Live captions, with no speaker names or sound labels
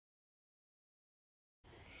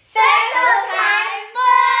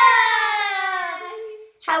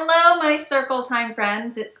Circle Time,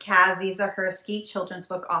 friends. It's Cassie Zahersky, children's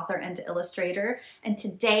book author and illustrator, and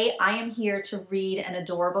today I am here to read an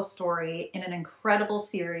adorable story in an incredible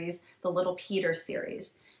series, the Lil Peter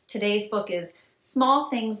series. Today's book is Small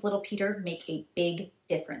Things Lil Peter Make a Big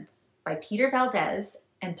Difference by Peter Valdez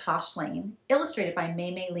and Tasche, Laine, illustrated by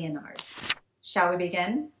Maymay Leonard. Shall we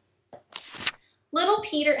begin? Lil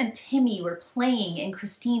Peter and Timmy were playing in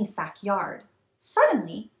Christine's backyard.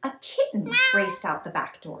 Suddenly, a kitten raced out the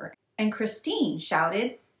back door, and Christine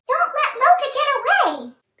shouted, "Don't let Loka get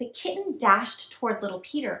away!" The kitten dashed toward Lil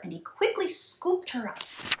Peter, and he quickly scooped her up.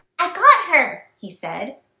 "I got her," he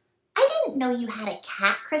said. "I didn't know you had a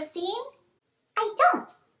cat, Christine." "I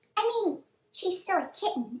don't. I mean, she's still a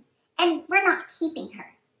kitten, and we're not keeping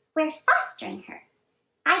her. We're fostering her.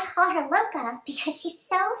 I call her Loka because she's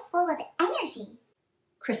so full of energy,"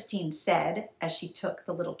 Christine said as she took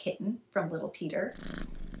the little kitten from Lil Peter.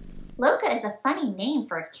 "Loka is a funny name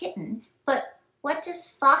for a kitten, but what does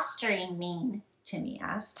fostering mean?" Timmy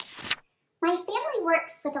asked. "My family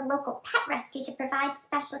works with a local pet rescue to provide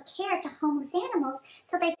special care to homeless animals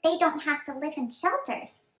so that they don't have to live in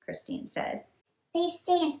shelters," Christine said. "They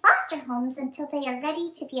stay in foster homes until they are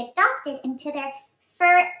ready to be adopted into their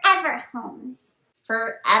forever homes."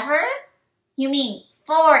 "Forever? You mean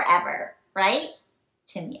forever, right?"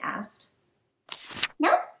 Timmy asked.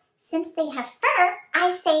 "Nope. Since they have fur,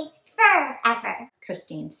 I say forever,"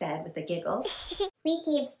 Christine said with a giggle. "We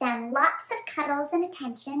give them lots of cuddles and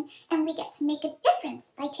attention, and we get to make a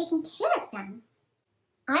difference by taking care of them."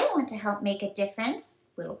 "I want to help make a difference,"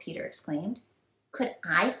 Lil Peter exclaimed. "Could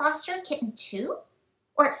I foster a kitten too?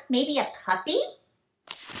 Or maybe a puppy?"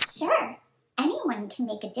 "Sure. Anyone can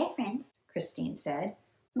make a difference," Christine said.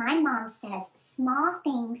 "My mom says small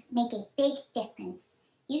things make a big difference.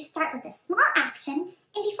 You start with a small action,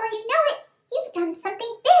 and before you know it, you've done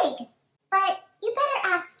something big. But you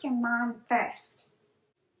better ask your mom first."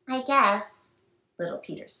 "I guess," Lil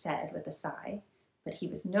Peter said with a sigh, but he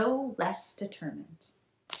was no less determined.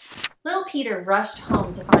 Lil Peter rushed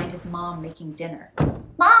home to find his mom making dinner.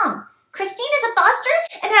 "Mom, Christine is a foster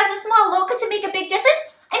and has a small Loka to make a big difference.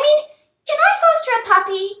 I mean, can I foster a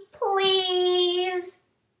puppy, please?"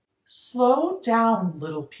 "Slow down,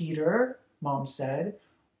 Lil Peter," Mom said.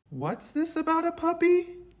 "What's this about a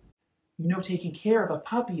puppy?" "You know, taking care of a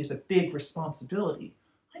puppy is a big responsibility.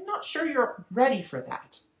 I'm not sure you're ready for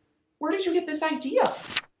that. Where did you get this idea?"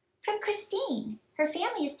 "From Christine. Her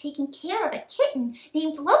family is taking care of a kitten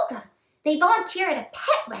named Loka. They volunteer at a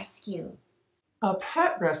pet rescue." "A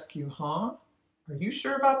pet rescue, huh? Are you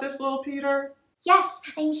sure about this, Lil Peter?" "Yes,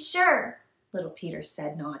 I'm sure," Lil Peter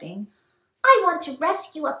said, nodding. "I want to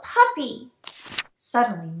rescue a puppy."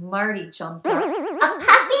 Suddenly, Marty jumped up. "A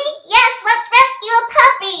puppy? Yes, let's rescue a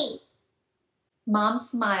puppy!" Mom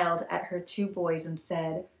smiled at her two boys and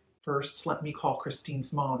said, "First, let me call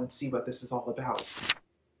Christine's mom and see what this is all about."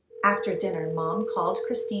 After dinner, Mom called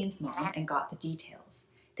Christine's mom and got the details.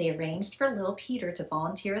 They arranged for Lil Peter to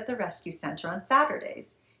volunteer at the rescue center on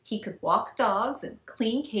Saturdays. He could walk dogs and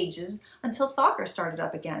clean cages until soccer started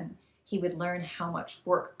up again. He would learn how much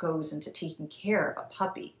work goes into taking care of a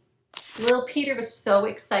puppy. Lil Peter was so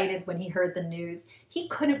excited when he heard the news. He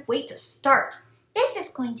couldn't wait to start. "This is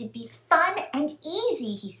going to be fun and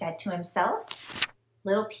easy," he said to himself.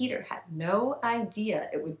 Lil Peter had no idea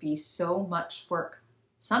it would be so much work.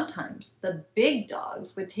 Sometimes the big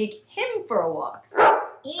dogs would take him for a walk.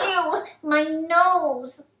 "Ew, my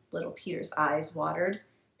nose!" Lil Peter's eyes watered.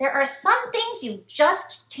 "There are some things you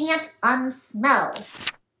just can't unsmell."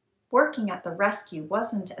 Working at the rescue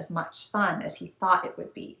wasn't as much fun as he thought it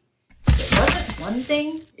would be. It wasn't one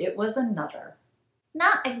thing, it was another.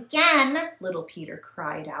 "Not again!" Lil Peter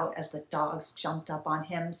cried out as the dogs jumped up on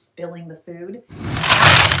him, spilling the food.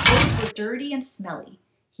 His clothes were dirty and smelly.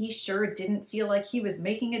 He sure didn't feel like he was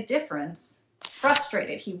making a difference.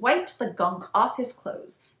 Frustrated, he wiped the gunk off his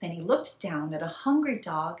clothes. Then he looked down at a hungry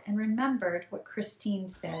dog and remembered what Christine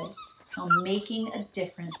said, how making a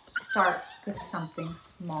difference starts with something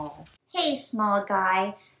small. "Hey, small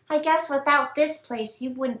guy, I guess without this place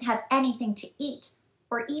you wouldn't have anything to eat,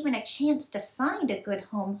 or even a chance to find a good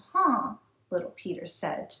home, huh?" Lil Peter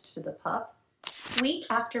said to the pup. Week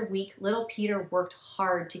after week, Lil Peter worked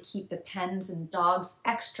hard to keep the pens and dogs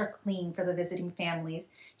extra clean for the visiting families.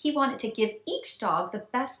 He wanted to give each dog the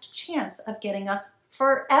best chance of getting a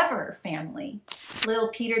forever family. Lil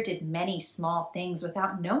Peter did many small things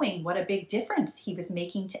without knowing what a big difference he was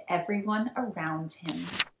making to everyone around him.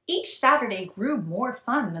 Each Saturday grew more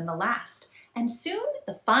fun than the last, and soon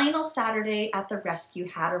the final Saturday at the rescue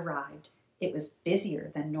had arrived. It was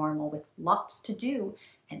busier than normal with lots to do,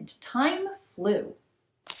 and time flew.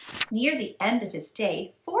 Near the end of his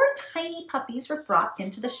day, 4 tiny puppies were brought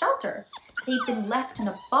into the shelter. They'd been left in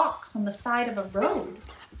a box on the side of a road.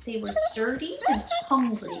 They were dirty and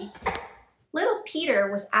hungry. Little Peter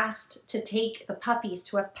was asked to take the puppies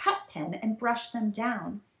to a pet pen and brush them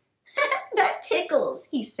down. "That tickles,"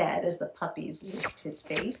 he said as the puppies licked his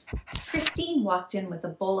face. Christine walked in with a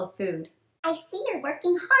bowl of food. "I see you're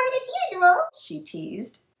working hard as usual," she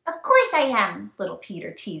teased. "Of course I am," little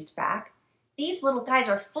Peter teased back. "These little guys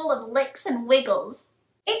are full of licks and wiggles.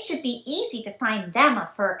 It should be easy to find them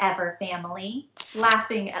a forever family."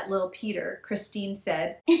 Laughing at little Peter, Christine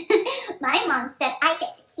said, "My mom said I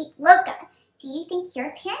get to keep Loca. Do you think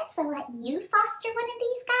your parents will let you foster one of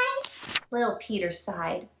these guys?" Little Peter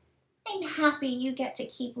sighed. "I'm happy you get to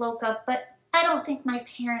keep Loca, but I don't think my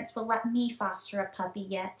parents will let me foster a puppy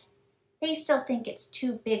yet. They still think it's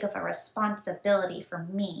too big of a responsibility for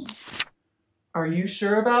me." Are you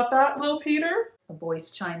sure about that, Lil Peter? a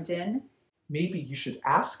voice chimed in. Maybe you should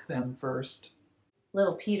ask them first.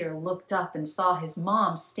 Little Peter looked up and saw his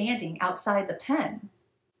mom standing outside the pen.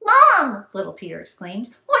 "Mom!" Little Peter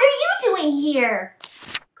exclaimed. "What are you doing here?"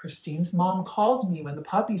 Christine's mom called me when the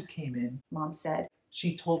puppies came in. Mom said.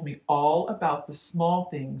 She told me all about the small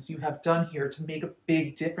things you have done here to make a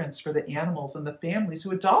big difference for the animals and the families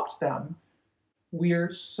who adopt them.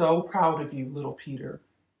 We're so proud of you, Little Peter.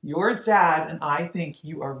 Your dad and I think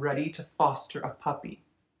you are ready to foster a puppy,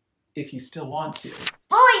 if you still want to.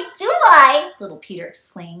 "Boy, do I!" Little Peter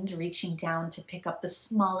exclaimed, reaching down to pick up the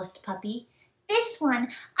smallest puppy. "This one.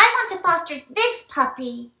 I want to foster this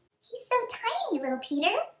puppy." "He's so tiny, Little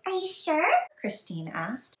Peter. Are you sure?" Christine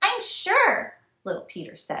asked. "I'm sure," Little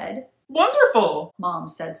Peter said. Wonderful! Mom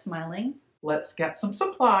said, smiling. Let's get some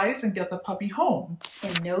supplies and get the puppy home.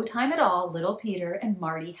 In no time at all, Little Peter and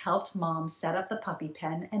Marty helped Mom set up the puppy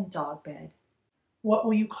pen and dog bed. What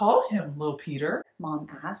will you call him, Lil Peter? Mom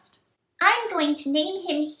asked. "I'm going to name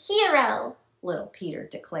him Hero," Little Peter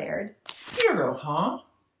declared. Hero, huh?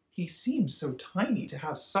 He seems so tiny to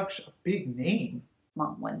have such a big name.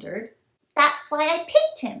 Mom wondered. "That's why I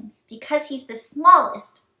picked him, because he's the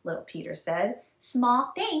smallest," Little Peter said.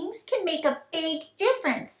 "Small things can make a big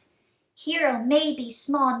difference. Hero may be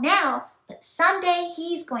small now, but someday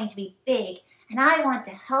he's going to be big, and I want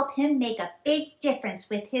to help him make a big difference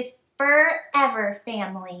with his forever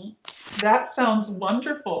family." That sounds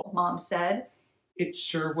wonderful, Mom said. It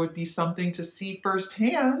sure would be something to see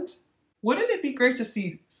firsthand. Wouldn't it be great to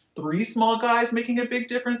see 3 small guys making a big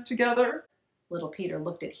difference together? Little Peter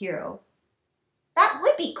looked at Hero. "That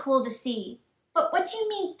would be cool to see. But what do you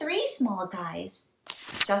mean 3 small guys?"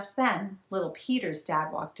 Just then, Little Peter's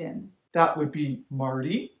dad walked in. That would be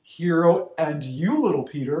Marty, Hero, and you, Little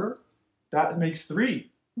Peter. That makes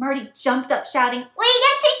 3. Marty jumped up shouting, "We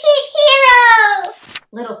get to keep Hero!"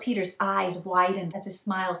 Little Peter's eyes widened as a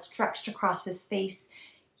smile stretched across his face.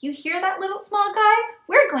 "You hear that, little small guy?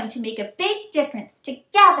 We're going to make a big difference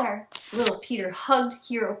together." Little Peter hugged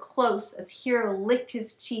Hero close as Hero licked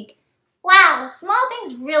his cheek. "Wow, small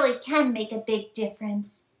things really can make a big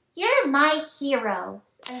difference. You're my hero."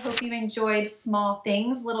 I hope you enjoyed Small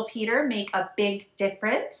Things, Little Peter Make a Big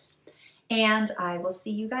Difference. And I will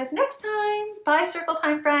see you guys next time. Bye, Circle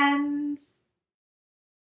Time friends.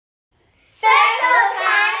 Circle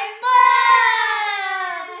time!